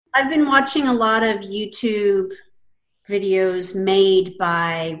I've been watching a lot of YouTube videos made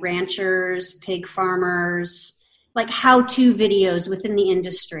by ranchers, pig farmers, like how-to videos within the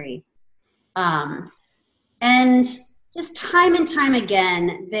industry. And just time and time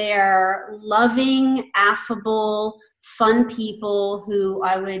again, they're loving, affable, fun people who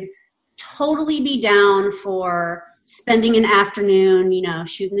I would totally be down for spending an afternoon,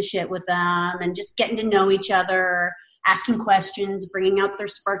 shooting the shit with them and just getting to know each other, asking questions, bringing out their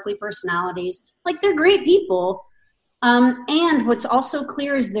sparkly personalities. Like, they're great people. And what's also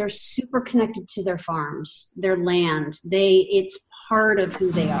clear is they're super connected to their farms, their land. It's part of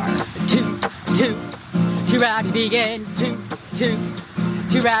who they are. Two rowdy begins. Two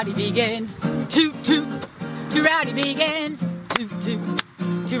rowdy begins. Two rowdy begins.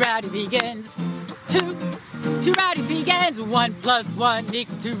 Two rowdy begins. Two rowdy begins. 1 + 1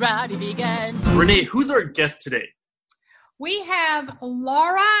 = 2 rowdy begins. Renee, who's our guest today? We have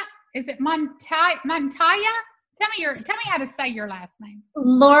Laura. Is it Montaya? Tell me how to say your last name.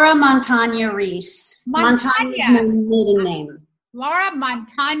 Laura Montagna Reese. Montagna is my maiden name. Laura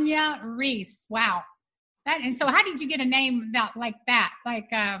Montagna Reese. Wow. And so how did you get a name like that?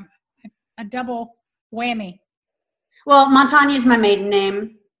 Like a double whammy? Well, Montagna is my maiden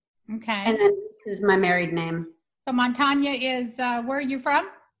name. Okay. And then Reese is my married name. So Montagna is, where are you from?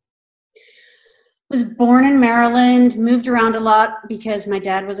 Was born in Maryland, moved around a lot because my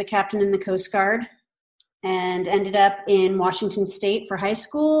dad was a captain in the Coast Guard, and ended up in Washington State for high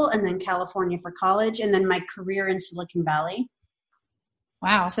school and then California for college, and then my career in Silicon Valley.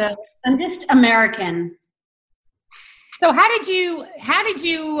 Wow. So I'm just American. So how did you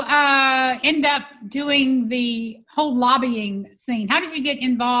end up doing the whole lobbying scene? How did you get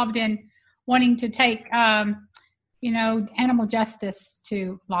involved in wanting to take, animal justice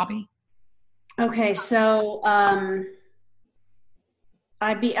to lobby? Okay, so I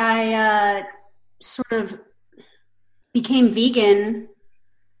sort of became vegan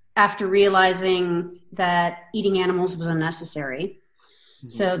after realizing that eating animals was unnecessary.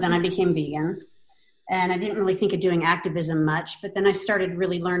 So then I became vegan, and I didn't really think of doing activism much, but then I started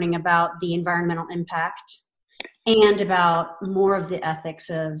really learning about the environmental impact and about more of the ethics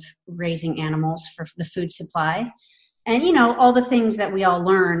of raising animals for the food supply. And, all the things that we all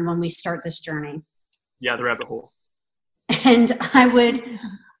learn when we start this journey. Yeah, the rabbit hole. And I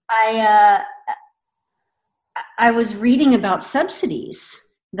was reading about subsidies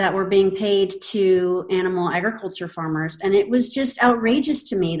that were being paid to animal agriculture farmers. And it was just outrageous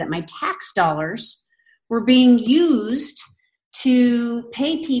to me that my tax dollars were being used to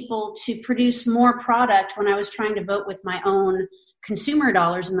pay people to produce more product when I was trying to vote with my own consumer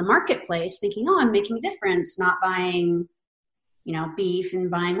dollars in the marketplace, thinking, I'm making a difference, not buying, beef and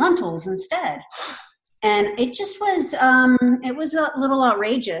buying lentils instead. And it just was, it was a little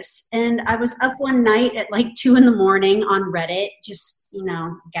outrageous. And I was up one night at like 2 a.m. on Reddit, just,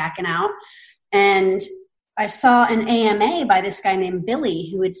 gacking out. And I saw an AMA by this guy named Billy,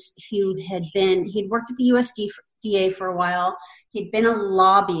 he'd worked at the USDA for a while. He'd been a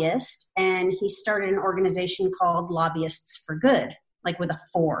lobbyist, and he started an organization called Lobbyists for Good, like with a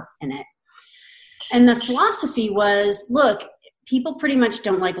 4 in it. And the philosophy was, look, people pretty much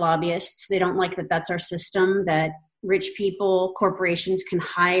don't like lobbyists. They don't like that that's our system, that rich people, corporations can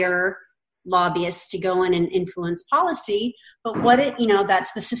hire lobbyists to go in and influence policy. But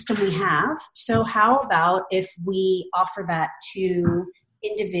that's the system we have. So how about if we offer that to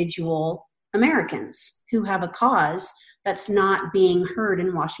individual Americans who have a cause that's not being heard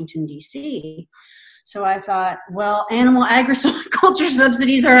in Washington, D.C.? So I thought, well, animal agriculture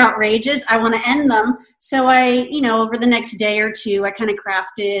subsidies are outrageous. I want to end them. So I, over the next day or two, I kind of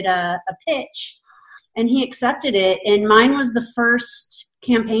crafted a pitch, and he accepted it. And mine was the first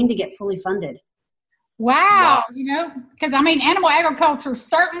campaign to get fully funded. Wow. Because animal agriculture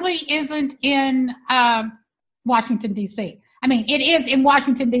certainly isn't in Washington, D.C. It is in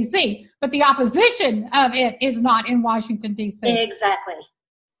Washington, D.C., but the opposition of it is not in Washington, D.C. Exactly.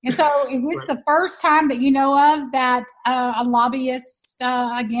 And so is this the first time that you know of that a lobbyist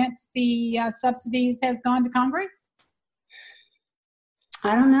against the subsidies has gone to Congress?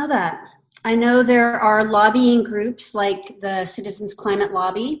 I don't know that. I know there are lobbying groups like the Citizens Climate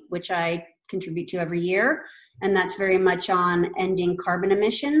Lobby, which I contribute to every year, and that's very much on ending carbon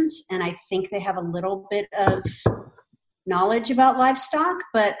emissions. And I think they have a little bit of knowledge about livestock,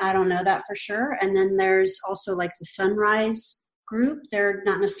 but I don't know that for sure. And then there's also like the Sunrise group. They're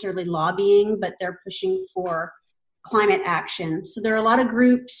not necessarily lobbying, but they're pushing for climate action. So there are a lot of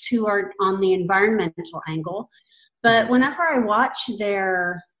groups who are on the environmental angle. But whenever I watch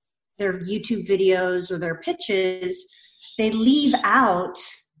their YouTube videos or their pitches, they leave out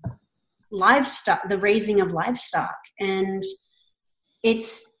livestock, the raising of livestock. And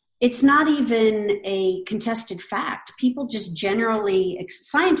it's not even a contested fact. People just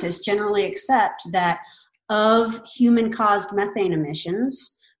scientists generally accept that of human-caused methane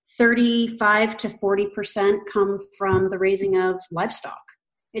emissions, 35 to 40% come from the raising of livestock.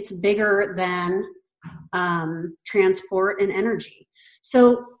 It's bigger than transport and energy.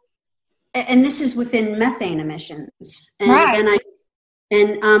 So, and this is within methane emissions. And, right.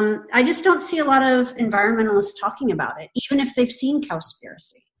 I just don't see a lot of environmentalists talking about it, even if they've seen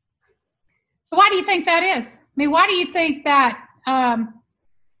Cowspiracy. So why do you think that is? I mean, why do you think that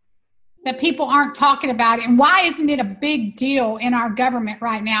that people aren't talking about it? And why isn't it a big deal in our government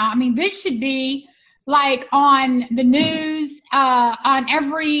right now? I mean, this should be like on the news, on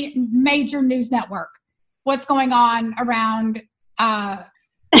every major news network. What's going on around? Yeah.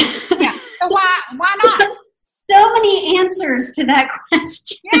 So why not? So many answers to that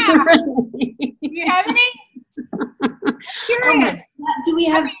question. Yeah. Do you have any? Curious. Do we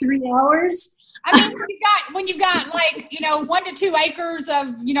have 3 hours? I mean, when you've got like, 1 to 2 acres of,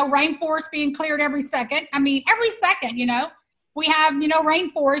 rainforest being cleared every second. I mean, every second, we have,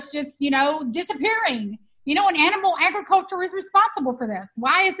 rainforest just, disappearing, and animal agriculture is responsible for this.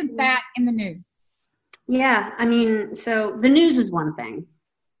 Why isn't that in the news? Yeah. I mean, so the news is one thing.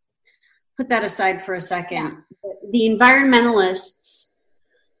 Put that aside for a second. Yeah. The environmentalists,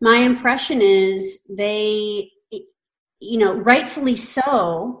 my impression is they, rightfully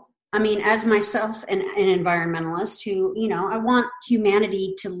so. I mean, as myself, an environmentalist who, I want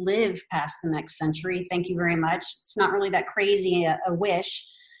humanity to live past the next century. Thank you very much. It's not really that crazy a wish.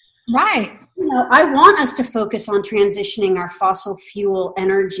 Right. I want us to focus on transitioning our fossil fuel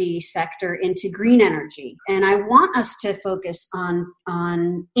energy sector into green energy. And I want us to focus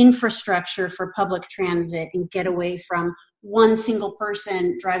on infrastructure for public transit and get away from one single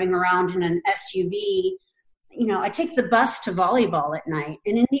person driving around in an SUV. I take the bus to volleyball at night,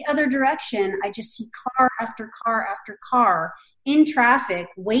 and in the other direction, I just see car after car after car in traffic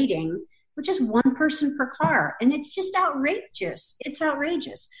waiting with just one person per car. And it's just outrageous. It's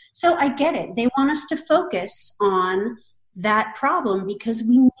outrageous. So I get it. They want us to focus on that problem because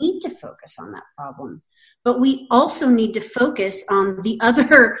we need to focus on that problem. But we also need to focus on the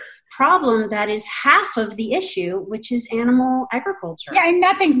other problem that is half of the issue, which is animal agriculture. Yeah, and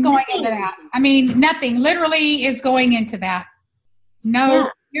nothing's going into that. I mean, nothing literally is going into that.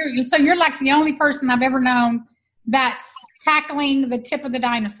 No, yeah. You're like the only person I've ever known that's tackling the tip of the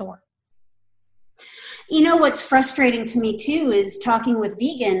dinosaur. What's frustrating to me too is talking with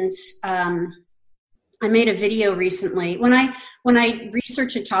vegans. I made a video recently. When I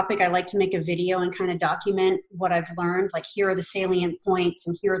research a topic, I like to make a video and kind of document what I've learned. Like, here are the salient points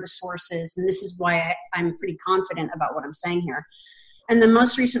and here are the sources. And this is why I'm pretty confident about what I'm saying here. And the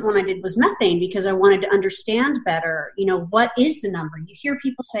most recent one I did was methane, because I wanted to understand better, what is the number? You hear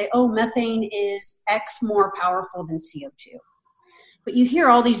people say, oh, methane is X more powerful than CO2. But you hear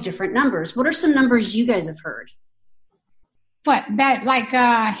all these different numbers. What are some numbers you guys have heard? What, that, like,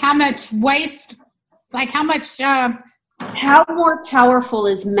 how much waste, like how much... How more powerful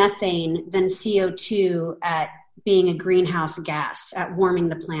is methane than CO2 at being a greenhouse gas, at warming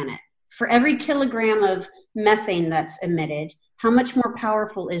the planet? For every kilogram of methane that's emitted, how much more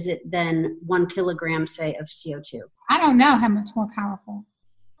powerful is it than 1 kilogram, say, of CO2? I don't know how much more powerful.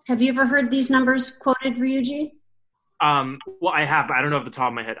 Have you ever heard these numbers quoted, Ryuji? Well, I have, but I don't know off the top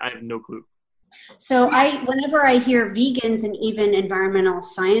of my head. I have no clue. So whenever I hear vegans and even environmental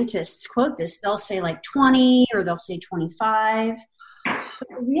scientists quote this, they'll say like 20 or they'll say 25. But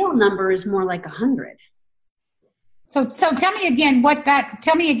the real number is more like 100. So tell me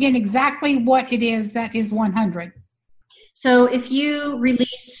again exactly what it is that is 100. So if you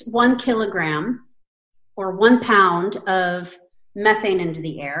release 1 kilogram or 1 pound of methane into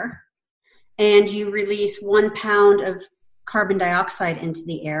the air, and you release 1 pound of carbon dioxide into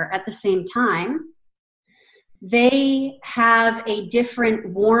the air at the same time, they have a different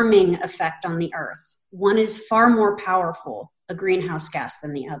warming effect on the earth. One is far more powerful, a greenhouse gas,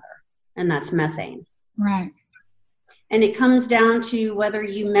 than the other, and that's methane. Right. And it comes down to whether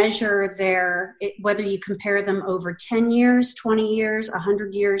you measure whether you compare them over 10 years, 20 years,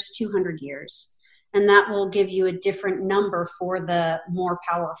 100 years, 200 years. And that will give you a different number for the more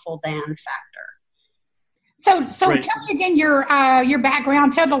powerful than factor. So Right. Tell me again your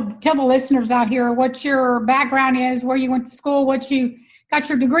background. Tell the listeners out here what your background is, where you went to school, what you got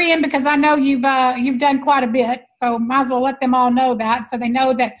your degree in, because I know you've done quite a bit. So might as well let them all know that, so they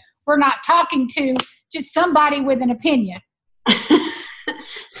know that we're not talking to just somebody with an opinion.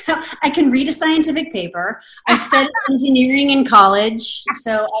 So I can read a scientific paper. I studied engineering in college.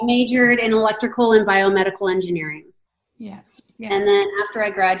 So I majored in electrical and biomedical engineering. Yes. And then after I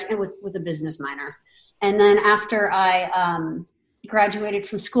graduated with a business minor. And then after I graduated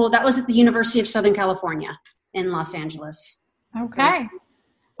from school, that was at the University of Southern California in Los Angeles. Okay.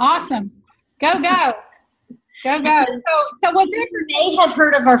 Awesome. Go. So what's You may have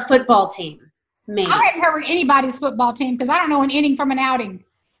heard of our football team. Maybe. I haven't heard of anybody's football team because I don't know an inning from an outing.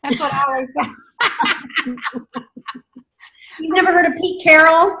 That's what I always say. You've never heard of Pete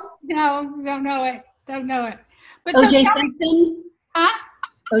Carroll? No, don't know it. But O.J. Simpson? Huh?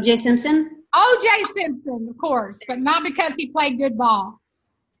 O.J. Simpson? O.J. Simpson, of course, but not because he played good ball.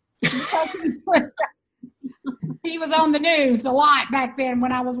 He was on the news a lot back then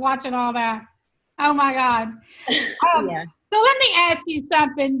when I was watching all that. Oh, my God. Yeah. So let me ask you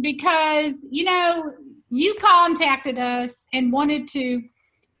something because, you contacted us and wanted to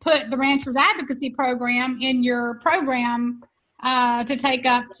put the Ranchers Advocacy Program in your program to take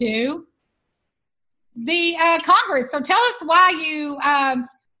up to the Congress. So tell us why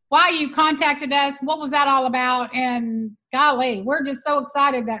you contacted us. What was that all about? And golly, we're just so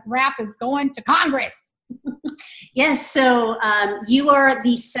excited that RAP is going to Congress. Yes, so you are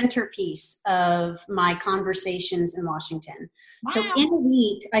the centerpiece of my conversations in Washington. Wow. So in a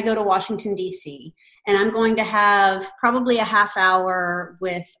week, I go to Washington, D.C., and I'm going to have probably a half hour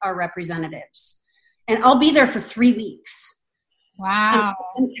with our representatives. And I'll be there for 3 weeks. Wow.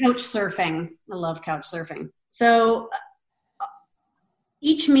 I'm couch surfing. I love couch surfing. So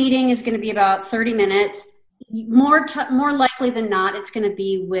each meeting is going to be about 30 minutes. More likely than not, it's going to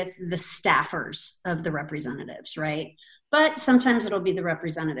be with the staffers of the representatives, right? But sometimes it'll be the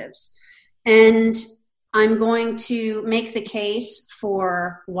representatives. And I'm going to make the case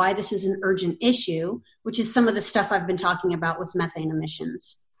for why this is an urgent issue, which is some of the stuff I've been talking about with methane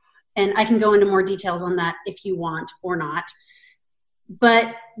emissions. And I can go into more details on that if you want or not.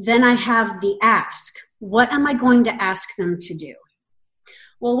 But then I have the ask. What am I going to ask them to do?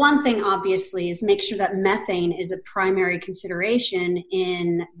 Well, one thing, obviously, is make sure that methane is a primary consideration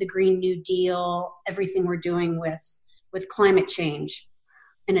in the Green New Deal, everything we're doing with climate change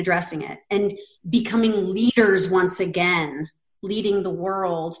and addressing it, and becoming leaders once again, leading the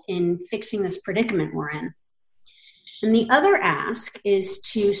world in fixing this predicament we're in. And the other ask is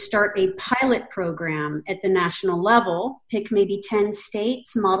to start a pilot program at the national level, pick maybe 10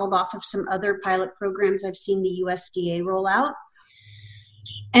 states, modeled off of some other pilot programs I've seen the USDA roll out.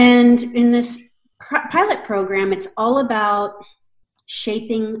 And in this pilot program, it's all about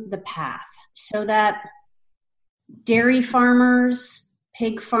shaping the path so that dairy farmers,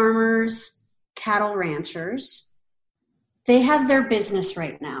 pig farmers, cattle ranchers, they have their business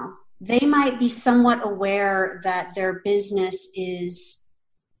right now. They might be somewhat aware that their business is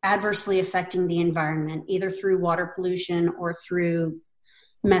adversely affecting the environment, either through water pollution or through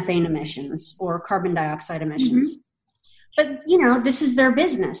methane emissions or carbon dioxide emissions. Mm-hmm. But, this is their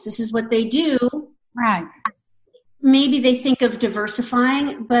business. This is what they do. Right. Maybe they think of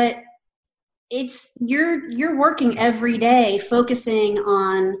diversifying, but you're working every day focusing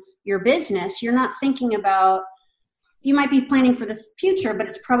on your business. You're not thinking about, you might be planning for the future, but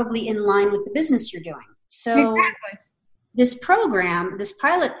it's probably in line with the business you're doing. So exactly. This program, this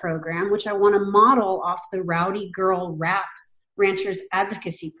pilot program, which I want to model off the Rowdy Girl RAP Ranchers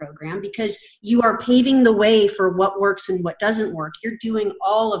Advocacy Program, because you are paving the way for what works and what doesn't work. You're doing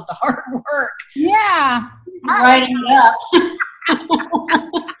all of the hard work. Yeah. Writing it up.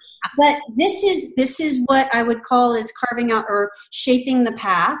 But this is what I would call is carving out or shaping the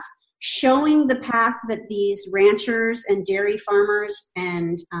path, showing the path that these ranchers and dairy farmers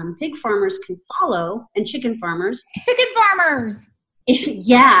and pig farmers can follow, and chicken farmers. Chicken farmers!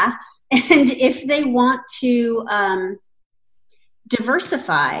 And if they want to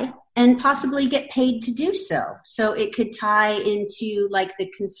diversify and possibly get paid to do so. So it could tie into like the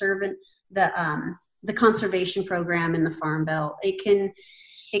conservation program in the Farm Bill. It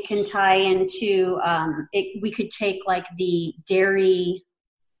can tie into we could take like the dairy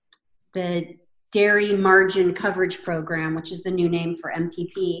margin coverage program, which is the new name for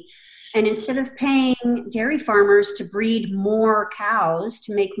MPP. And instead of paying dairy farmers to breed more cows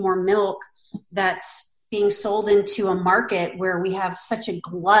to make more milk that's being sold into a market where we have such a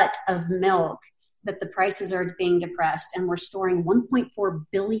glut of milk that the prices are being depressed, and we're storing 1.4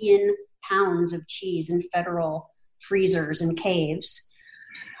 billion pounds of cheese in federal freezers and caves.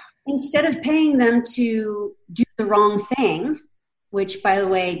 Instead of paying them to do the wrong thing, which, by the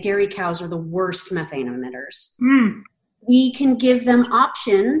way, dairy cows are the worst methane emitters, we can give them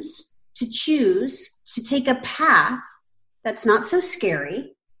options to choose to take a path that's not so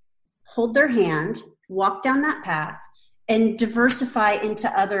scary, hold their hand, walk down that path, and diversify into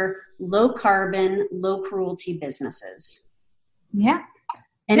other low carbon, low cruelty businesses. Yeah.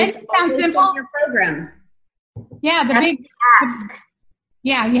 And That it's sounds always simple. in your program. Yeah, the Have big to ask.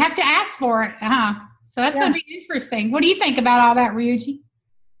 Yeah, you have to ask for it. So that's going to be interesting. What do you think about all that, Ryuji?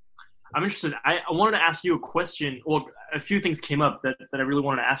 I'm interested. I wanted to ask you a question. Well, a few things came up that I really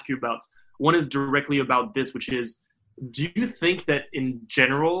wanted to ask you about. One is directly about this, which is, do you think that in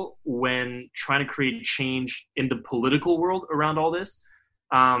general, when trying to create change in the political world around all this,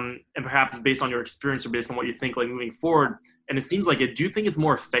 and perhaps based on your experience or based on what you think like moving forward, and it seems like it, do you think it's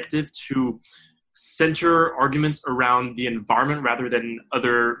more effective to center arguments around the environment rather than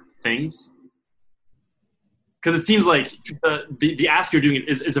other things? Because it seems like the ask you're doing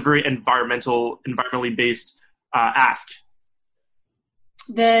is a very environmentally based ask.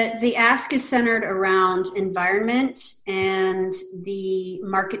 The ask is centered around environment and the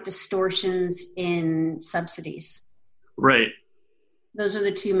market distortions in subsidies. Right. Those are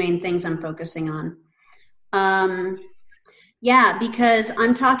the two main things I'm focusing on. Yeah, because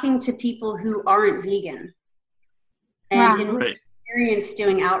I'm talking to people who aren't vegan. And in my experience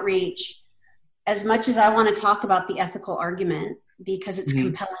doing outreach, as much as I want to talk about the ethical argument because it's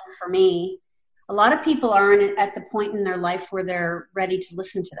compelling for me, a lot of people aren't at the point in their life where they're ready to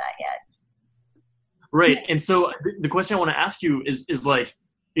listen to that yet. Right. And so the question I want to ask you is like,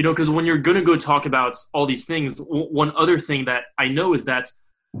 you know, because when you're going to go talk about all these things, one other thing that I know is that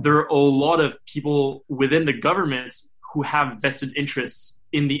there are a lot of people within the government who have vested interests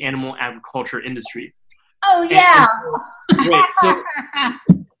in the animal agriculture industry. Oh, yeah.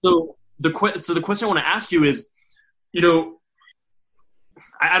 So the question I want to ask you is, you know,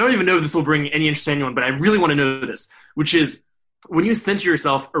 I don't even know if this will bring any interest to anyone, but I really want to know this, which is, when you center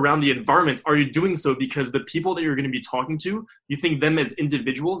yourself around the environment, are you doing so because the people that you're going to be talking to, you think them as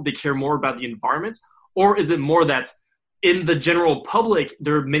individuals, they care more about the environment? Or is it more that in the general public,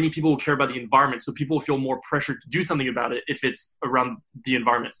 there are many people who care about the environment, so people feel more pressure to do something about it if it's around the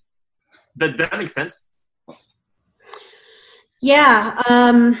environment? That makes sense? Yeah,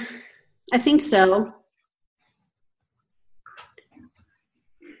 I think so.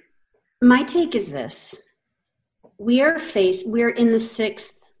 My take is this. We're in the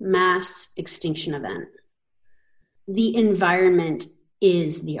 6th mass extinction event. The environment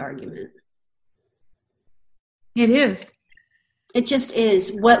is the argument. It is. It just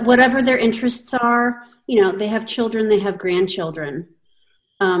is. Whatever their interests are, you know, they have children, they have grandchildren.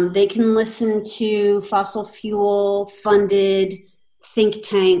 They can listen to fossil fuel funded think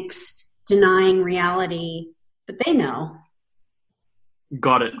tanks denying reality, but they know.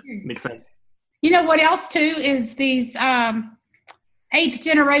 Got it. Makes sense. You know what else too is these 8th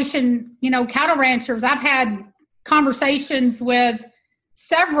generation, you know, cattle ranchers. I've had conversations with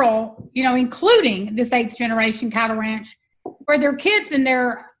several, you know, including this 8th generation cattle ranch, where their kids and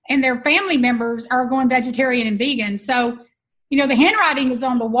their family members are going vegetarian and vegan. So, you know, the handwriting is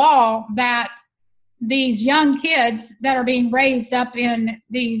on the wall that these young kids that are being raised up in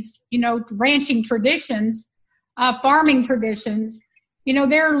these, you know, ranching traditions, farming traditions, you know,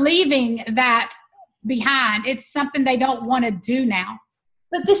 they're leaving that behind. It's something they don't want to do now.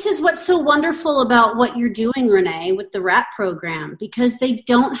 But this is what's so wonderful about what you're doing, Renee, with the RAP program, because they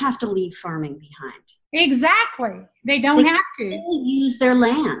don't have to leave farming behind. Exactly. They don't have to. They can use their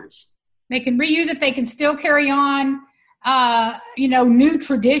land. They can reuse it. They can still carry on, you know, new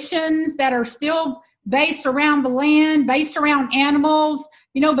traditions that are still based around the land, based around animals,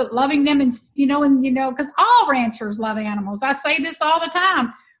 you know, but loving them and, because all ranchers love animals. I say this all the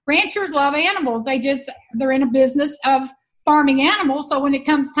time. Ranchers love animals. They're in a business of farming animals. So when it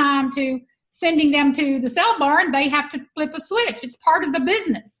comes time to sending them to the sale barn, they have to flip a switch. It's part of the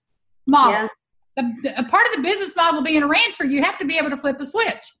business model. Yeah. A part of the business model being a rancher, you have to be able to flip a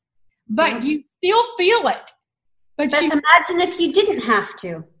switch, but you still feel it. But imagine if you didn't have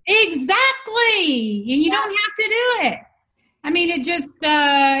to. Exactly. And you don't have to do it. I mean, it just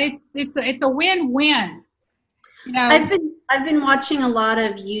it's a win-win. You know, I've been watching a lot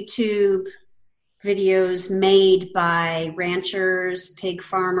of YouTube videos made by ranchers, pig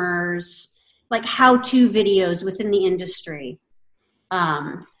farmers, like how-to videos within the industry.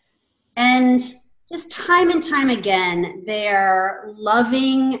 And just time and time again, they're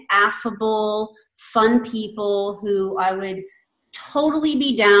loving, affable, fun people who I would totally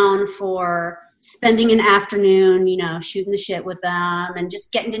be down for spending an afternoon, you know, shooting the shit with them and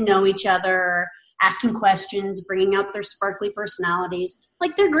just getting to know each other, asking questions, bringing out their sparkly personalities.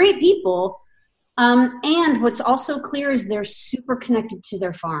 Like, they're great people. And what's also clear is they're super connected to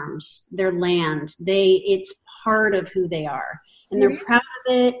their farms, their land. It's part of who they are. and they're proud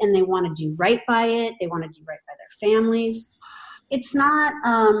of it, and they want to do right by it. They want to do right by their families. It's not,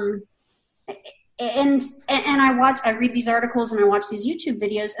 and I read these articles and I watch these YouTube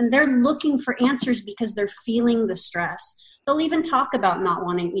videos, and they're looking for answers because they're feeling the stress. They'll even talk about not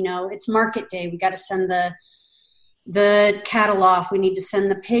wanting, it's market day. We got to send the cattle off. We need to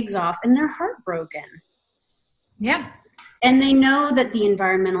send the pigs off, and they're heartbroken. Yeah. And they know that the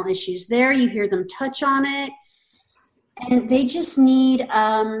environmental issues there, you hear them touch on it, and they just need,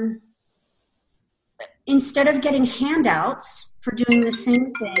 instead of getting handouts for doing the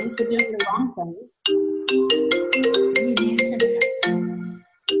same thing, for doing the wrong thing.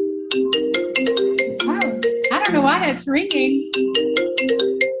 Oh, I don't know why that's ringing.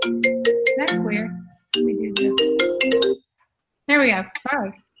 That's weird. Let me do this. There we go.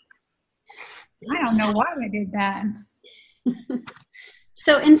 Sorry. I don't know why I did that.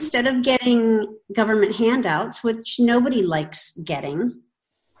 So instead of getting government handouts, which nobody likes getting,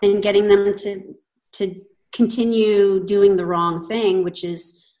 and getting them to continue doing the wrong thing, which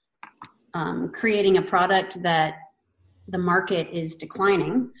is creating a product that the market is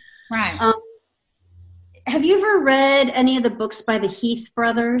declining. Right. Have you ever read any of the books by the Heath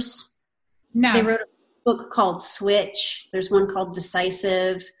brothers? No. They wrote a book called Switch. There's one called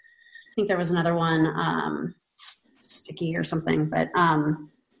Decisive. I think there was another one, Sticky or something, but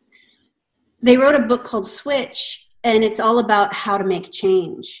they wrote a book called Switch, and it's all about how to make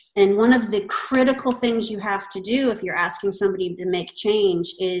change. And one of the critical things you have to do if you're asking somebody to make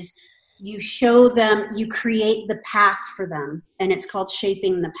change is you show them, you create the path for them, and it's called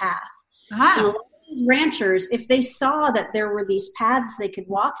shaping the path. Ah. And a lot of these ranchers, if they saw that there were these paths they could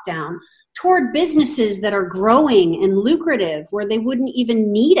walk down toward businesses that are growing and lucrative, where they wouldn't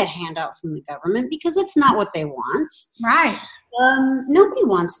even need a handout from the government because that's not what they want. Right. Nobody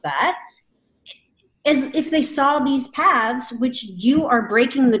wants that. As if they saw these paths, which you are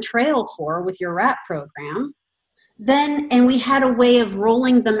breaking the trail for with your RAP program, and we had a way of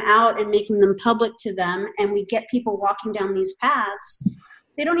rolling them out and making them public to them, and we get people walking down these paths,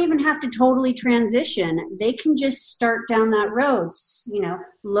 they don't even have to totally transition. They can just start down that road,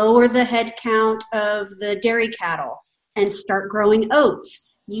 lower the head count of the dairy cattle and start growing oats.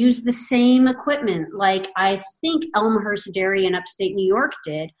 Use the same equipment like I think Elmhurst Dairy in upstate New York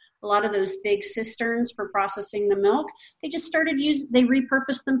did. A lot of those big cisterns for processing the milk, they just they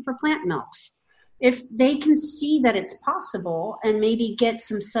repurposed them for plant milks. If they can see that it's possible and maybe get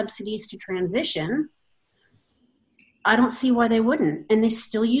some subsidies to transition, I don't see why they wouldn't. And they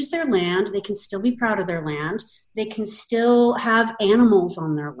still use their land. They can still be proud of their land. They can still have animals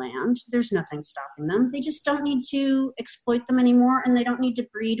on their land. There's nothing stopping them. They just don't need to exploit them anymore, and they don't need to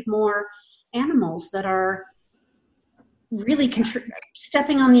breed more animals that are really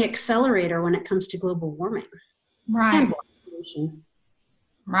stepping on the accelerator when it comes to global warming. Right. And water pollution.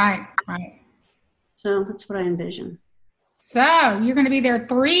 Right. So that's what I envision. So you're going to be there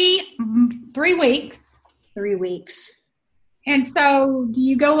 3 weeks. 3 weeks. And so do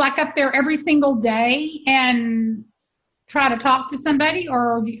you go up there every single day and try to talk to somebody,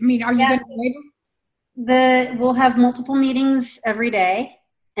 or are you Yes. going to We'll have multiple meetings every day,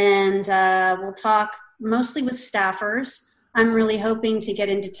 and we'll talk mostly with staffers. I'm really hoping to get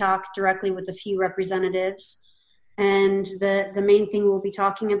into talk directly with a few representatives. And the main thing we'll be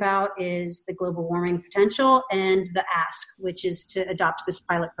talking about is the global warming potential and the ask, which is to adopt this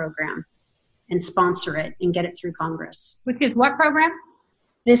pilot program and sponsor it and get it through Congress. Which is what program?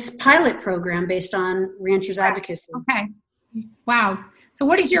 This pilot program based on ranchers advocacy. Okay. Wow. So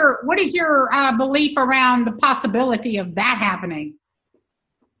what is your belief around the possibility of that happening?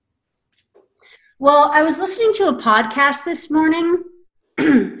 Well, I was listening to a podcast this morning,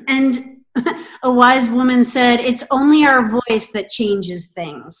 and a wise woman said, it's only our voice that changes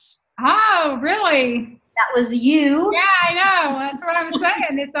things. Oh, really? That was you. Yeah, I know. That's what I was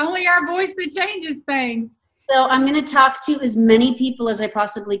saying. It's only our voice that changes things. So I'm going to talk to as many people as I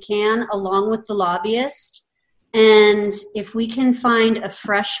possibly can, along with the lobbyist. And if we can find a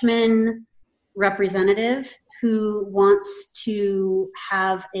freshman representative who wants to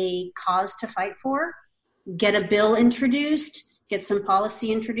have a cause to fight for, get a bill introduced, get some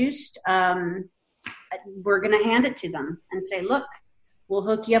policy introduced, we're going to hand it to them and say, look, we'll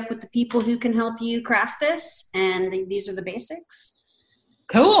hook you up with the people who can help you craft this, and these are the basics.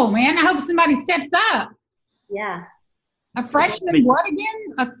 Cool, man. I hope somebody steps up. Yeah. A freshman what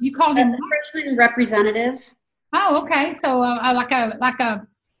again? You called him a freshman representative. Oh, okay. So like a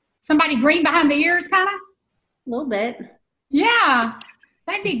somebody green behind the ears kind of? A little bit. Yeah.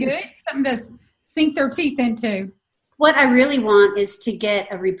 That'd be good. Something to sink their teeth into. What I really want is to get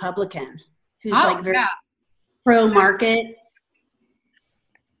a Republican who's very pro-market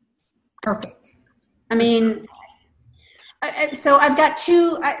Perfect. I mean, so I've got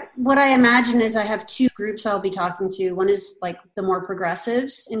what I imagine is I have two groups I'll be talking to. One is like the more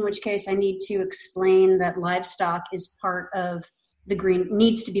progressives, in which case I need to explain that livestock is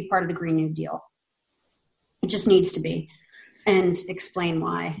needs to be part of the Green New Deal. It just needs to be, and explain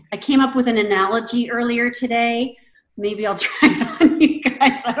why. I came up with an analogy earlier today. Maybe I'll try it on you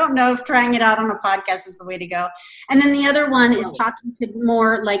guys. I don't know if trying it out on a podcast is the way to go. And then the other one is talking to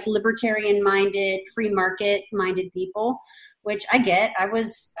more like libertarian-minded, free market-minded people, which I get. I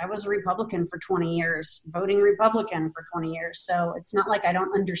was a Republican for 20 years, voting Republican for 20 years. So it's not like I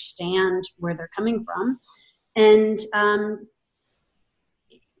don't understand where they're coming from. And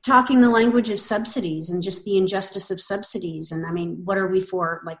talking the language of subsidies and just the injustice of subsidies. And I mean, what are we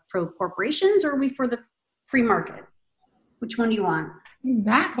for, like pro corporations, or are we for the free market? Which one do you want?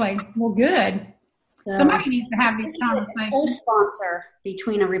 Exactly. Well, good. So, somebody needs to have these conversations. A co-sponsor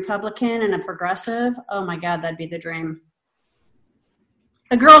between a Republican and a progressive. Oh my God, that'd be the dream.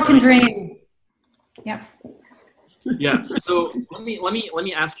 A girl can dream. Yep. Yeah. So let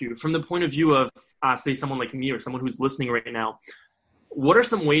me ask you, from the point of view of say someone like me or someone who's listening right now, what are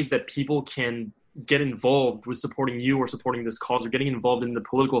some ways that people can get involved with supporting you or supporting this cause or getting involved in the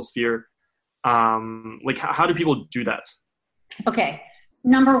political sphere? Like how do people do that? Okay.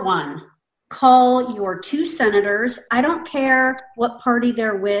 Number one, call your two senators. I don't care what party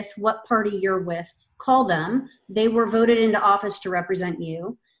they're with, what party you're with. Call them. They were voted into office to represent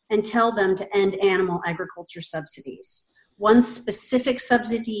you, and tell them to end animal agriculture subsidies. One specific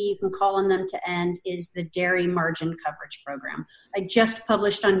subsidy you can call on them to end is the dairy margin coverage program. I just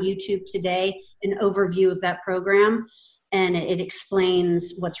published on YouTube today an overview of that program, and it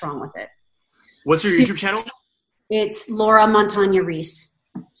explains what's wrong with it. What's your YouTube channel? It's Laura Montagna Reese.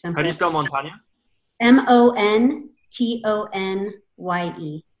 Simple. How do you spell Montagna? Montonnye.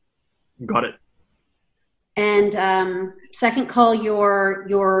 Got it. And second, call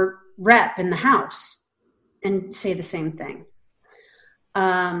your rep in the House and say the same thing.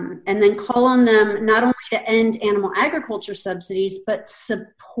 And then call on them not only to end animal agriculture subsidies, but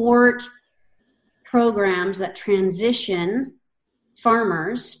support programs that transition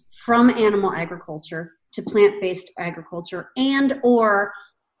farmers from animal agriculture to plant-based agriculture, and or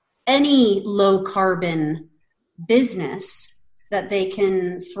any low carbon business that they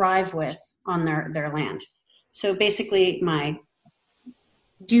can thrive with on their land. So basically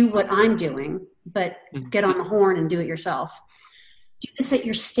do what I'm doing, but get on the horn and do it yourself. Do this at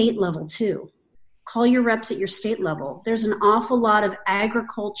your state level too. Call your reps at your state level. There's an awful lot of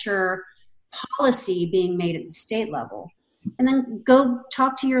agriculture policy being made at the state level. And then go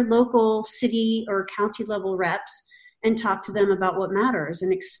talk to your local city or county level reps and talk to them about what matters.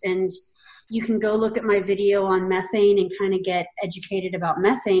 And you can go look at my video on methane and kind of get educated about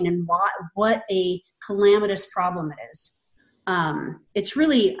methane and what a calamitous problem it is.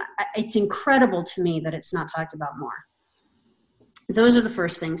 It's incredible to me that it's not talked about more. Those are the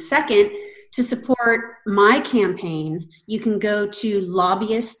first things. Second, to support my campaign, you can go to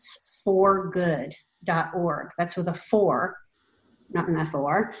lobbyists4good.org. That's with a 4, not an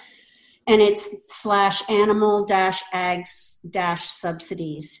FOR. And it's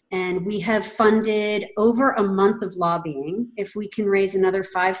 /animal-ags-subsidies. And we have funded over a month of lobbying. If we can raise another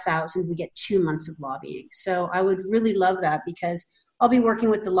 5,000, we get 2 months of lobbying. So I would really love that, because I'll be working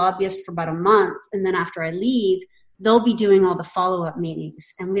with the lobbyist for about a month. And then after I leave, they'll be doing all the follow-up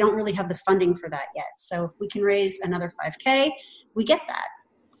meetings. And we don't really have the funding for that yet. So if we can raise another 5K, we get that.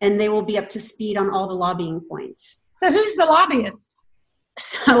 And they will be up to speed on all the lobbying points. So who's the lobbyist?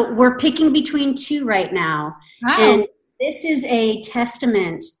 So we're picking between two right now. Oh. And this is a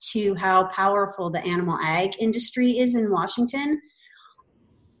testament to how powerful the animal ag industry is in Washington.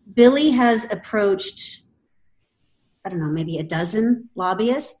 Billy has approached, I don't know, maybe a dozen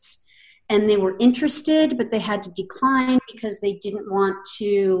lobbyists, and they were interested, but they had to decline because they didn't want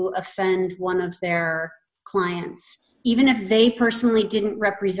to offend one of their clients. Even if they personally didn't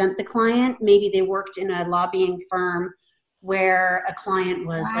represent the client, maybe they worked in a lobbying firm where a client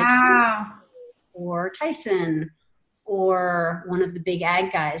was like or Tyson or one of the big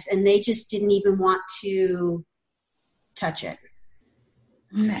ag guys, and they just didn't even want to touch it.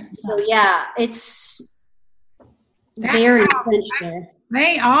 So yeah, they're entrenched there.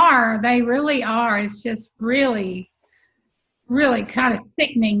 They are. They really are. It's just really, really kind of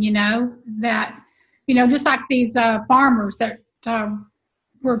sickening, that, just like these farmers that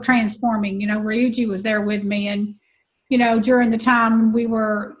were transforming, Ryuji was there with me, and during the time we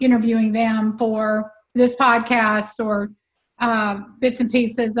were interviewing them for this podcast or bits and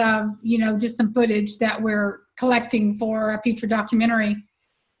pieces of, just some footage that we're collecting for a future documentary.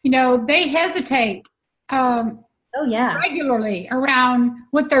 they hesitate Oh yeah. regularly around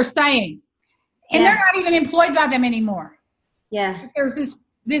what they're saying. And Yeah. they're not even employed by them anymore. Yeah. There's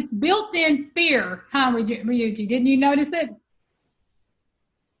this built-in fear, huh, Ryuji? Didn't you notice it?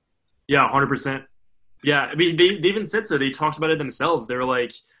 Yeah, 100%. Yeah, I mean, they even said so. They talked about it themselves. They were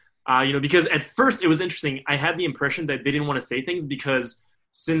like, because at first it was interesting. I had the impression that they didn't want to say things because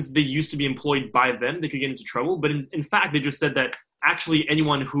since they used to be employed by them, they could get into trouble. But in fact, they just said that actually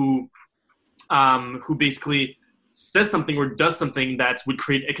anyone who basically says something or does something that would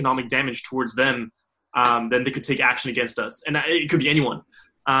create economic damage towards them, then they could take action against us. And it could be anyone.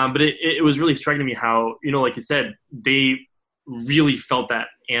 But it was really striking to me how, like you said, they really felt that.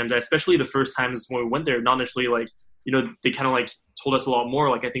 And especially the first times when we went there, not initially like, they kind of like told us a lot more,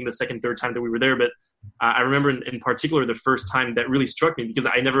 like I think the second, third time that we were there. But I remember in particular the first time that really struck me because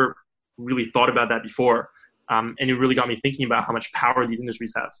I never really thought about that before. And it really got me thinking about how much power these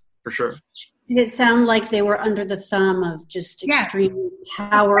industries have, for sure. Did it sound like they were under the thumb of just extremely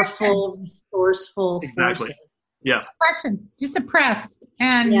powerful, resourceful Exactly. forces? Yeah. Oppression, just oppressed.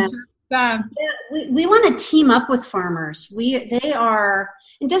 And we want to team up with farmers. They are,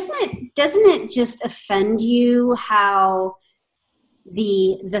 and doesn't it just offend you how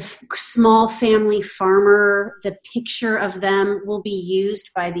the small family farmer, the picture of them will be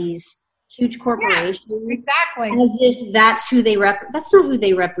used by these huge corporations, exactly, as if that's who they that's not who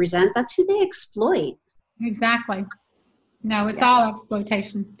they represent. That's who they exploit. Exactly. No, it's all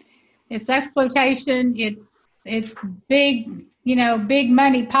exploitation. It's exploitation. It's big, big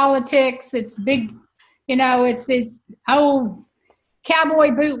money politics. It's big, it's old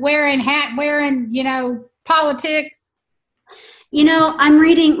cowboy boot wearing, hat wearing, politics. I'm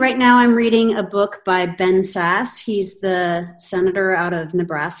reading a book by Ben Sasse. He's the senator out of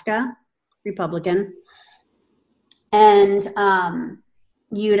Nebraska, Republican. And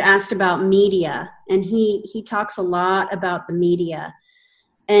you had asked about media, and he talks a lot about the media.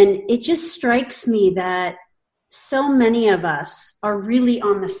 And it just strikes me that so many of us are really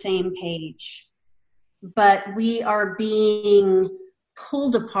on the same page, but we are being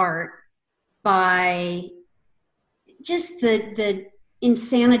pulled apart by just the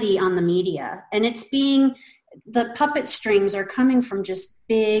insanity on the media. And the puppet strings are coming from just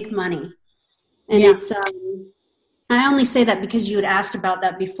big money. And it's, I only say that because you had asked about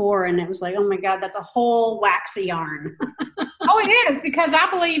that before, and it was like, oh my God, that's a whole wax of yarn. Oh, it is, because I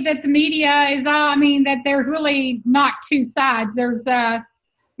believe that the media is that there's really not two sides. There's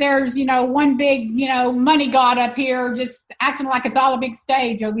one big, money god up here just acting like it's all a big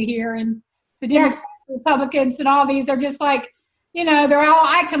stage over here. And the Democrats, Republicans, and all these are just like, they're all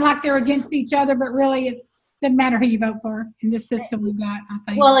acting like they're against each other, but really it doesn't matter who you vote for in this system we've got, I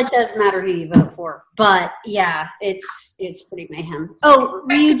think. Well, it does matter who you vote for, but yeah, it's pretty mayhem. Oh,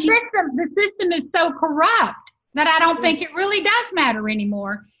 the system is so corrupt that I don't think it really does matter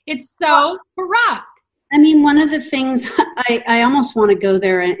anymore. It's so corrupt. I mean, one of the things I almost want to go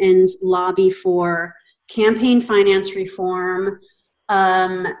there and lobby for campaign finance reform,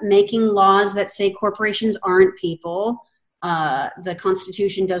 making laws that say corporations aren't people. The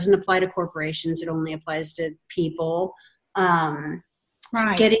Constitution doesn't apply to corporations. It only applies to people. Right.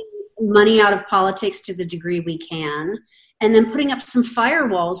 Getting money out of politics to the degree we can. And then putting up some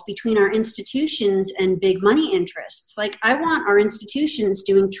firewalls between our institutions and big money interests. Like, I want our institutions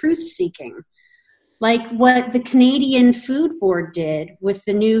doing truth-seeking. Like what the Canadian Food Board did with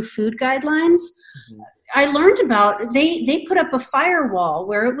the new food guidelines. Mm-hmm. I learned about, they put up a firewall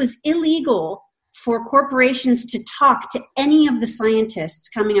where it was illegal for corporations to talk to any of the scientists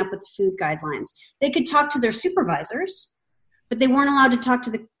coming up with the food guidelines. They could talk to their supervisors, but they weren't allowed to talk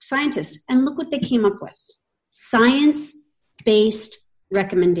to the scientists. And look what they came up with. Science-based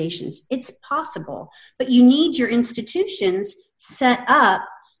recommendations. It's possible, but you need your institutions set up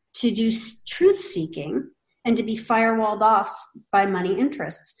to do truth-seeking and to be firewalled off by money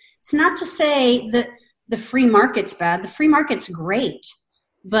interests. It's not to say that the free market's bad. The free market's great,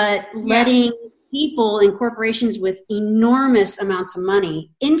 but letting people and corporations with enormous amounts of money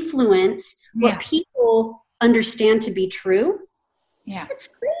influence what people understand to be true. Yeah. It's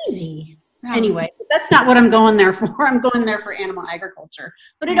crazy. No. Anyway, that's not what I'm going there for. I'm going there for animal agriculture.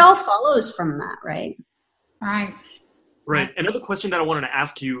 But it all follows from that, right? Right. Another question that I wanted to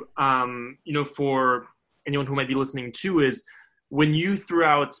ask you, for anyone who might be listening too, is when you threw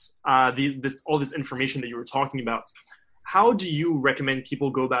out all this information that you were talking about, how do you recommend people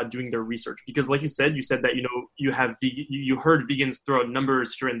go about doing their research? Because like you said that, you heard vegans throw out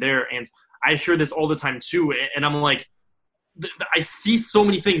numbers here and there, and I hear this all the time too. And I'm like, I see so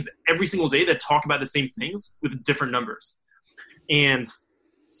many things every single day that talk about the same things with different numbers. And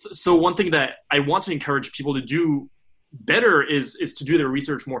So one thing that I want to encourage people to do better is to do their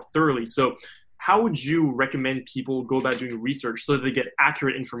research more thoroughly. So how would you recommend people go about doing research so that they get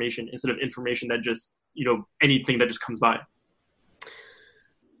accurate information instead of information that just, anything that just comes by?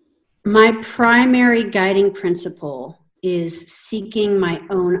 My primary guiding principle is seeking my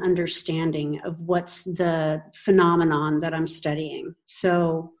own understanding of what's the phenomenon that I'm studying.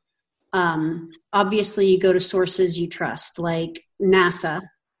 So obviously you go to sources you trust, like NASA.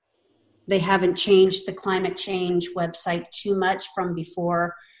 They haven't changed the climate change website too much from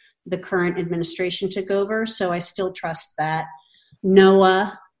before the current administration took over, so I still trust that.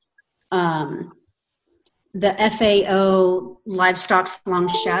 NOAA, the FAO, Livestock's Long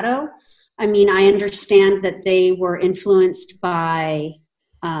Shadow. I mean, I understand that they were influenced by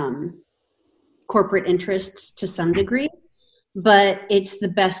corporate interests to some degree, but it's the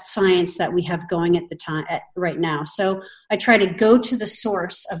best science that we have going at the time right now. So I try to go to the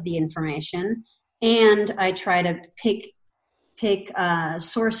source of the information, and I try to pick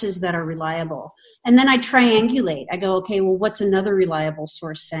sources that are reliable. And then I triangulate. I go, okay, well, what's another reliable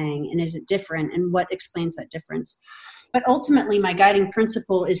source saying? And is it different? And what explains that difference? But ultimately, my guiding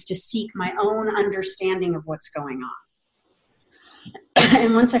principle is to seek my own understanding of what's going on.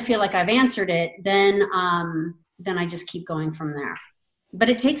 And once I feel like I've answered it, then I just keep going from there. But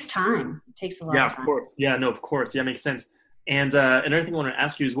it takes time. It takes a lot of time. Yeah, of course. Yeah, no, of course. Yeah, makes sense. And another thing I want to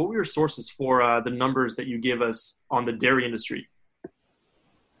ask you is, what were your sources for the numbers that you gave us on the dairy industry?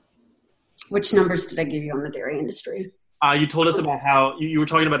 Which numbers did I give you on the dairy industry? You told us about how you were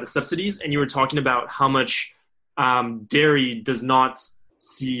talking about the subsidies, and you were talking about how much dairy does not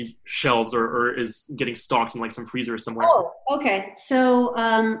see shelves or is getting stocked in like some freezer somewhere. Oh, okay. So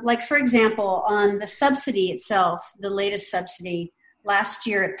like, for example, on the subsidy itself, the latest subsidy, last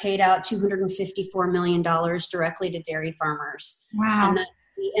year it paid out $254 million directly to dairy farmers. Wow. And that's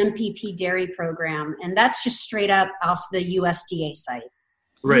the MPP dairy program. And that's just straight up off the USDA site.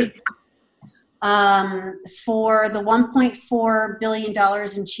 Right. For the $1.4 billion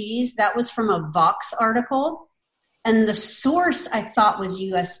in cheese, that was from a Vox article. And the source I thought was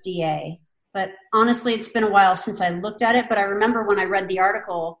USDA. But honestly, it's been a while since I looked at it. But I remember when I read the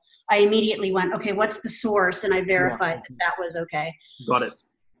article, I immediately went, okay, what's the source? And I verified that was okay. Got it.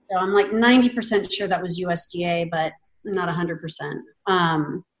 So I'm like 90% sure that was USDA, but not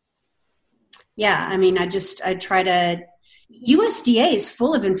 100%. Yeah, I mean, I try to, USDA is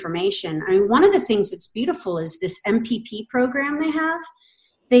full of information. I mean, one of the things that's beautiful is this MPP program they have.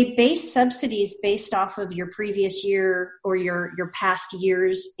 They base subsidies based off of your previous year or your past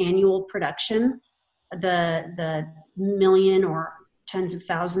year's annual production, the million or tens of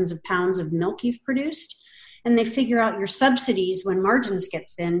thousands of pounds of milk you've produced. And they figure out your subsidies when margins get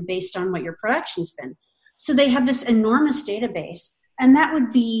thin based on what your production's been. So they have this enormous database, and that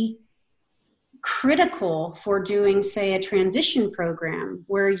would be critical for doing, say, a transition program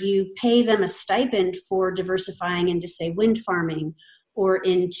where you pay them a stipend for diversifying into, say, wind farming or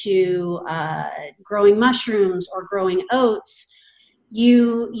into growing mushrooms or growing oats.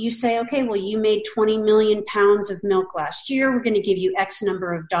 You say, okay, well, you made 20 million pounds of milk last year. We're going to give you X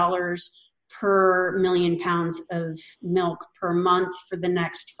number of dollars per million pounds of milk per month for the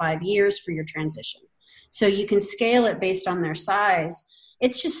next 5 years for your transition. So you can scale it based on their size.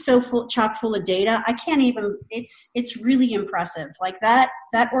 It's just so chock full of data. I can't even, it's really impressive. Like that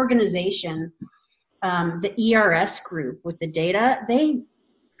organization, the ERS group with the data, it's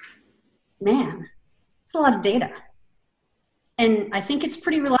a lot of data. And I think it's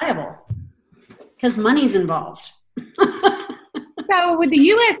pretty reliable because money's involved. So with the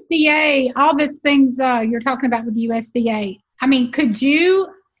USDA, all these things you're talking about with the USDA, I mean, could you,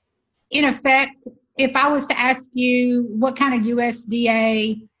 in effect, if I was to ask you what kind of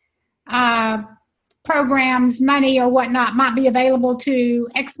USDA programs, money or whatnot might be available to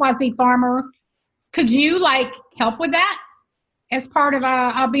XYZ farmer, could you like help with that as part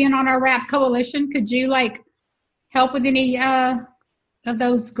of being on our RAP coalition? Could you like help with any of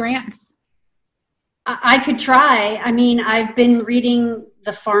those grants? I could try. I mean, I've been reading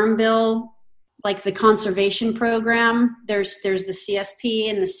the Farm Bill, like the conservation program. There's the CSP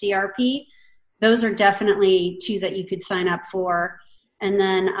and the CRP. Those are definitely two that you could sign up for. And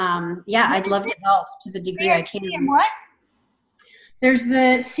then, I'd love to help to the degree CSP I can. And what? There's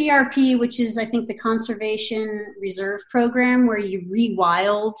the CRP, which is, I think, the Conservation Reserve Program, where you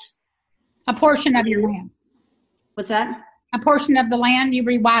rewild A portion of your land. What's that? A portion of the land, you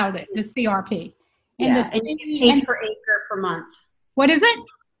rewild it, the CRP. And and you get paid per acre per month. What is it?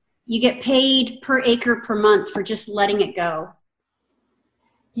 You get paid per acre per month for just letting it go.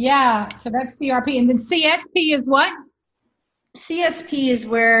 Yeah, so that's CRP. And then CSP is what? CSP is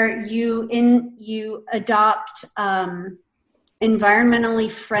where you adopt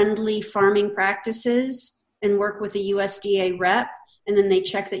environmentally friendly farming practices and work with a USDA rep, and then they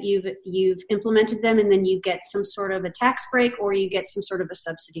check that you've implemented them, and then you get some sort of a tax break or you get some sort of a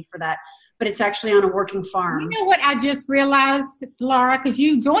subsidy for that. But it's actually on a working farm. You know what I just realized, Laura, because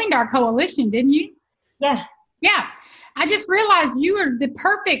you joined our coalition, didn't you? Yeah. Yeah. I just realized you are the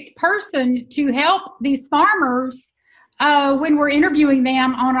perfect person to help these farmers when we're interviewing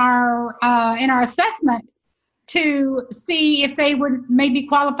them on our in our assessment to see if they would maybe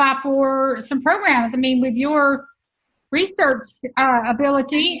qualify for some programs. I mean, with your research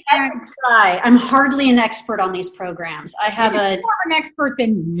ability. I'm hardly an expert on these programs. I have You're more an expert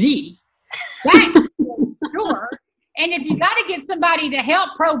than me. That's sure. And if you got to get somebody to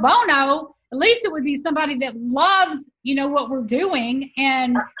help pro bono, at least it would be somebody that loves, what we're doing.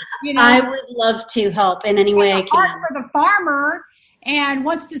 And, I would love to help in any way I can. Heart for the farmer and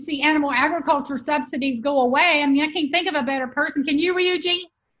wants to see animal agriculture subsidies go away. I mean, I can't think of a better person. Can you, Ryuji?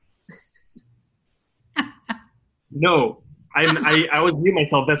 No, I always mute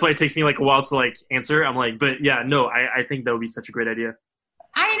myself. That's why it takes me like a while to answer. I'm like, but yeah, no, I think that would be such a great idea.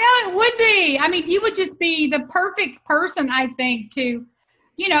 I know it would be. I mean, you would just be the perfect person, I think, to,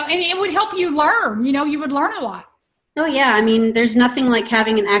 and it would help you learn. You would learn a lot. Oh, yeah. I mean, there's nothing like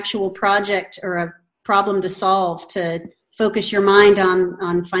having an actual project or a problem to solve to focus your mind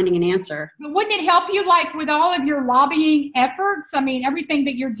on finding an answer. But wouldn't it help you, with all of your lobbying efforts? I mean, everything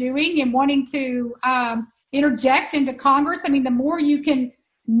that you're doing and wanting to interject into Congress. I mean, the more you can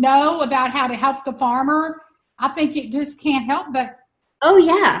know about how to help the farmer, I think it just can't help but. Oh,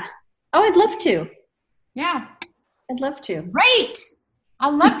 yeah. Oh, I'd love to. Yeah. I'd love to. Great. I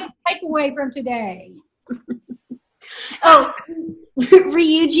love this takeaway from today. Oh,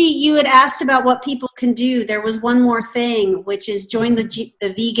 Ryuji, you had asked about what people can do. There was one more thing, which is join the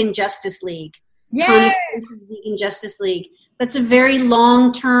Vegan Justice League. Yes. Vegan Justice League. That's a very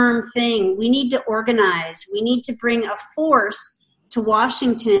long-term thing. We need to organize. We need to bring a force to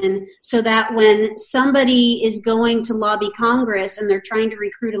Washington so that when somebody is going to lobby Congress and they're trying to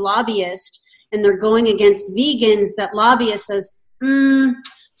recruit a lobbyist and they're going against vegans, that lobbyist says,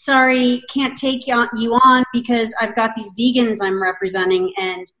 sorry, can't take you on because I've got these vegans I'm representing,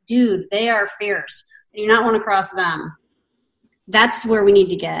 and dude, they are fierce. You do not want to cross them. That's where we need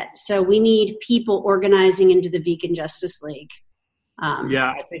to get. So we need people organizing into the Vegan Justice League.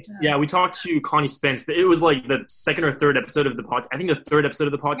 We talked to Connie Spence. It was like the second or third episode of the podcast. I think the third episode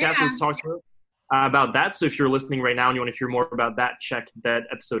of the podcast we talked to her about that. So if you're listening right now and you want to hear more about that, check that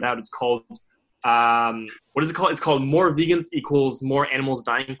episode out. It's called, what is it called? It's called More Vegans Equals More Animals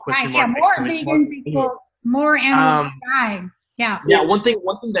Dying? More vegans equals more animals dying. Yeah. Yeah. One thing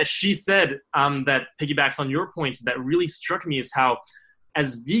that she said that piggybacks on your points that really struck me is how,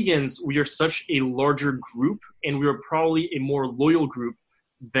 as vegans, we are such a larger group, and we are probably a more loyal group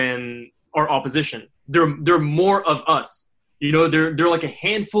than our opposition. There are more of us. They're like a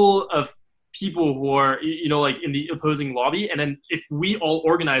handful of people who are, in the opposing lobby. And then if we all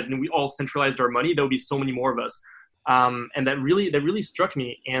organized and we all centralized our money, there would be so many more of us. And that really struck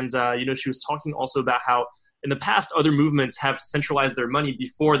me. And, she was talking also about how in the past, other movements have centralized their money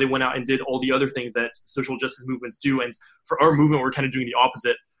before they went out and did all the other things that social justice movements do. And for our movement, we're kind of doing the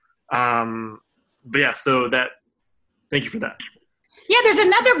opposite. But yeah, thank you for that. Yeah, there's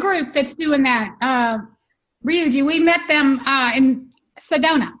another group that's doing that. Ryuji, we met them in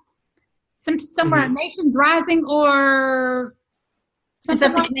Sedona. Somewhere, Nations Rising or something.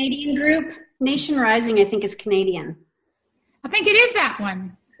 Is that the Canadian group? Nation Rising, I think, is Canadian. I think it is that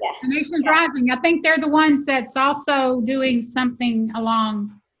one. Yeah. Nations Rising. I think they're the ones that's also doing something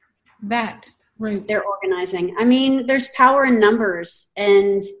along that route. They're organizing. I mean, there's power in numbers,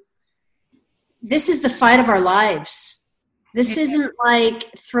 and this is the fight of our lives. This isn't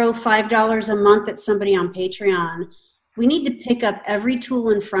like throw $5 a month at somebody on Patreon. We need to pick up every tool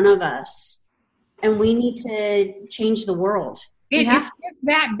in front of us, and we need to change the world. It's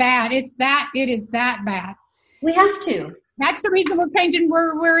that bad. It is that bad. We have to. That's the reason we're changing.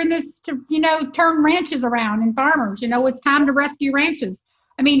 We're in this to, turn ranches around and farmers. It's time to rescue ranches.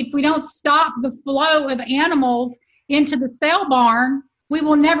 I mean, if we don't stop the flow of animals into the sale barn, we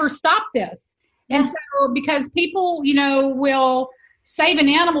will never stop this. And so because people, will save an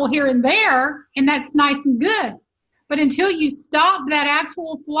animal here and there, and that's nice and good. But until you stop that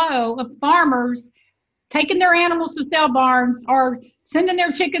actual flow of farmers taking their animals to sale barns or sending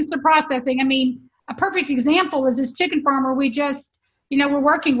their chickens to processing, I mean, a perfect example is this chicken farmer we just, we're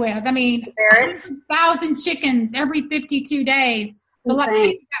working with. I mean, 1,000 chickens every 52 days. So let's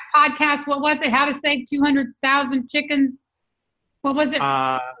make that podcast. What was it? How to save 200,000 chickens What was it?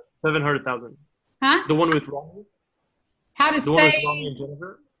 700,000. Huh? The one with Rodney. How to The one with save? Rodney and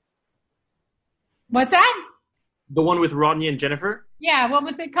Jennifer. What's that? The one with Rodney and Jennifer. Yeah. What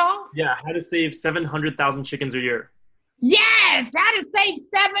was it called? Yeah, how to save 700,000 chickens a year. Yes, how to save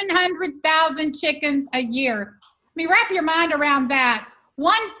 700,000 chickens a year. I mean, wrap your mind around that.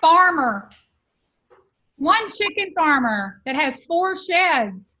 One chicken farmer that has 4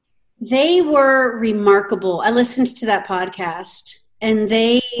 sheds. They were remarkable. I listened to that podcast, and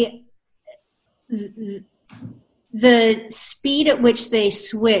the speed at which they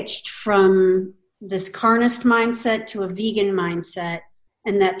switched from this carnist mindset to a vegan mindset,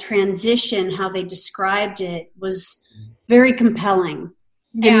 and that transition, how they described it, was very compelling.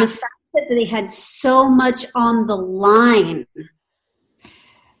 Yeah. And the fact that they had so much on the line.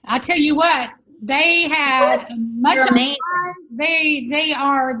 I'll tell you what, they had much You're on amazing. the line. They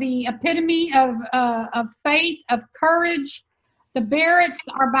are the epitome of faith, of courage. The Barretts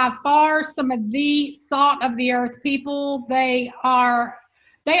are by far some of the salt of the earth people. They are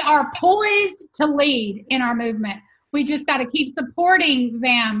poised to lead in our movement. We just got to keep supporting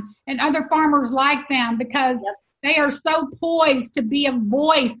them and other farmers like them, because they are so poised to be a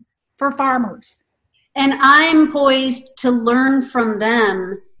voice for farmers. And I'm poised to learn from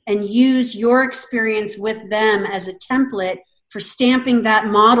them and use your experience with them as a template for stamping that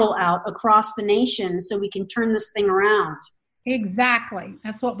model out across the nation so we can turn this thing around. Exactly.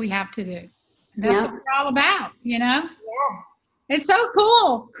 That's what we have to do. That's Yeah. what we're all about, you know? Yeah. It's so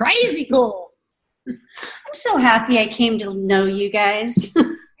cool. Crazy cool. I'm so happy I came to know you guys.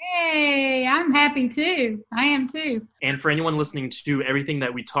 Hey, I'm happy too. I am too. And for anyone listening to everything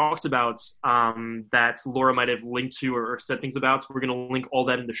that we talked about, that Laura might have linked to or said things about, we're going to link all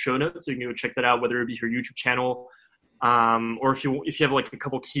that in the show notes, so you can go check that out, whether it be her YouTube channel, or if you have like a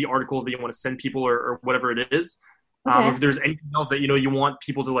couple key articles that you want to send people, or whatever it is. Okay. If there's anything else that you want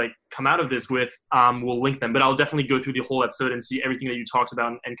people to like come out of this with, we'll link them. But I'll definitely go through the whole episode and see everything that you talked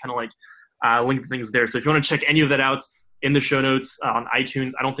about and kind of like link things there. So if you want to check any of that out, in the show notes on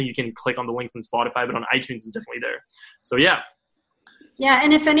iTunes. I don't think you can click on the links on Spotify, but on iTunes it's definitely there. So yeah. Yeah,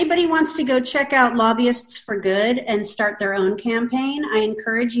 and if anybody wants to go check out Lobbyists for Good and start their own campaign, I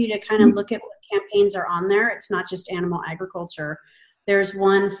encourage you to kind of look at what campaigns are on there. It's not just animal agriculture. There's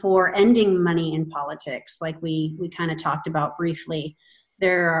one for ending money in politics, like we kind of talked about briefly.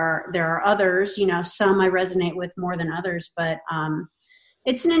 There are others, some I resonate with more than others, but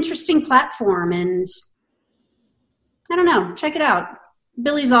it's an interesting platform, and I don't know, check it out.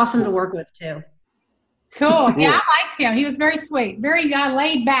 Billy's awesome to work with too. Cool. Yeah, I liked him. He was very sweet, very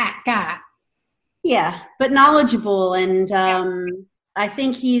laid back guy. Yeah, but knowledgeable, and I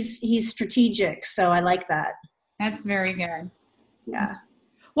think he's strategic, so I like that. That's very good. Yeah.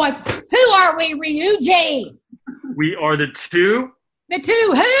 What? Who are we, Ryuji? We are the two The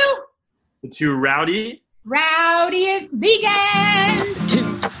two who? The two rowdiest vegans.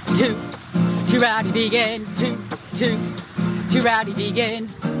 Two rowdy vegans. Two rowdy vegans.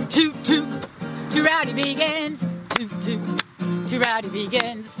 Two rowdy vegans. Two rowdy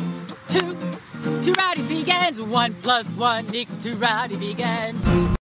vegans. Two rowdy vegans. 1 + 1 = 2 rowdy vegans.